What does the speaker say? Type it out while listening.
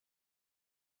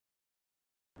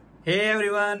Hey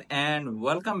everyone, and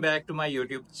welcome back to my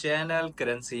YouTube channel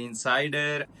Currency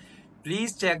Insider.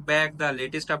 Please check back the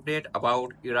latest update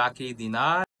about Iraqi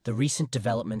Dinar. The recent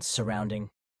developments surrounding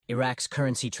Iraq's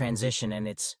currency transition and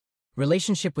its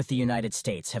relationship with the United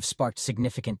States have sparked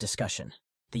significant discussion.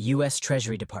 The U.S.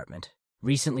 Treasury Department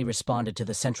recently responded to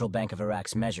the Central Bank of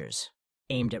Iraq's measures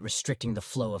aimed at restricting the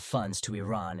flow of funds to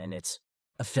Iran and its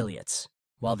affiliates.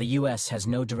 While the U.S. has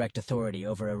no direct authority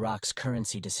over Iraq's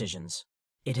currency decisions,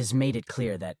 it has made it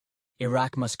clear that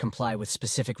Iraq must comply with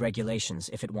specific regulations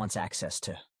if it wants access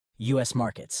to U.S.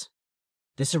 markets.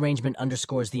 This arrangement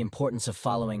underscores the importance of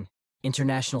following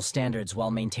international standards while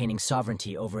maintaining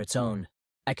sovereignty over its own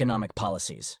economic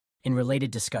policies. In related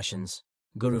discussions,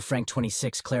 Guru Frank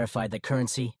 26 clarified that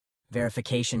currency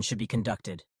verification should be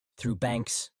conducted through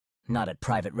banks, not at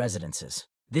private residences.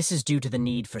 This is due to the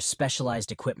need for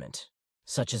specialized equipment,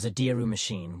 such as a Diaru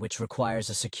machine, which requires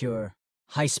a secure,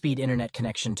 high-speed internet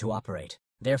connection to operate.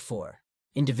 Therefore,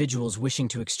 individuals wishing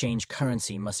to exchange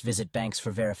currency must visit banks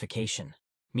for verification.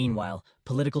 Meanwhile,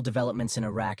 political developments in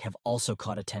Iraq have also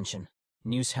caught attention.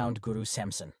 Newshound Guru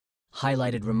Samson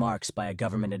highlighted remarks by a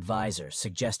government advisor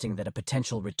suggesting that a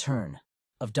potential return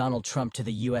of Donald Trump to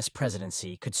the U.S.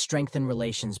 presidency could strengthen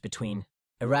relations between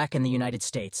Iraq and the United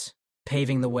States,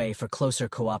 paving the way for closer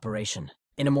cooperation.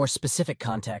 In a more specific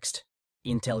context,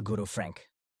 Intel Guru Frank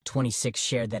 26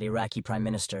 shared that Iraqi Prime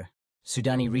Minister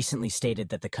Sudani recently stated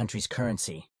that the country's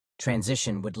currency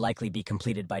transition would likely be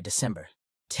completed by December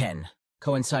 10,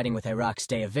 coinciding with Iraq's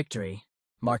Day of Victory,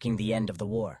 marking the end of the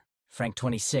war. Frank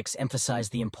 26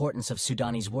 emphasized the importance of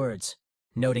Sudani's words,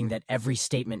 noting that every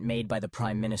statement made by the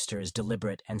Prime Minister is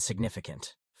deliberate and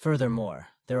significant. Furthermore,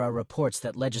 there are reports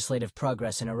that legislative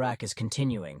progress in Iraq is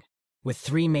continuing, with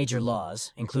 3 major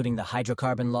laws, including the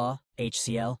Hydrocarbon Law,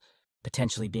 HCL,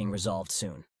 potentially being resolved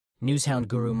soon. Newshound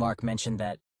Guru Mark mentioned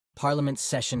that Parliament's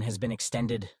session has been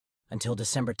extended until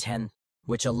December 10,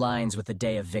 which aligns with the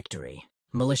Day of Victory.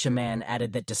 Militiaman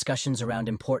added that discussions around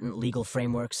important legal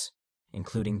frameworks,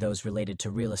 including those related to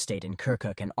real estate in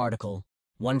Kirkuk and Article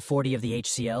 140 of the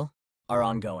HCL, are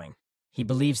ongoing. He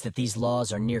believes that these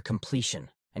laws are near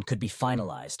completion and could be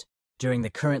finalized during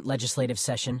the current legislative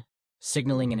session,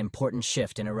 signaling an important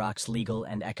shift in Iraq's legal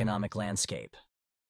and economic landscape.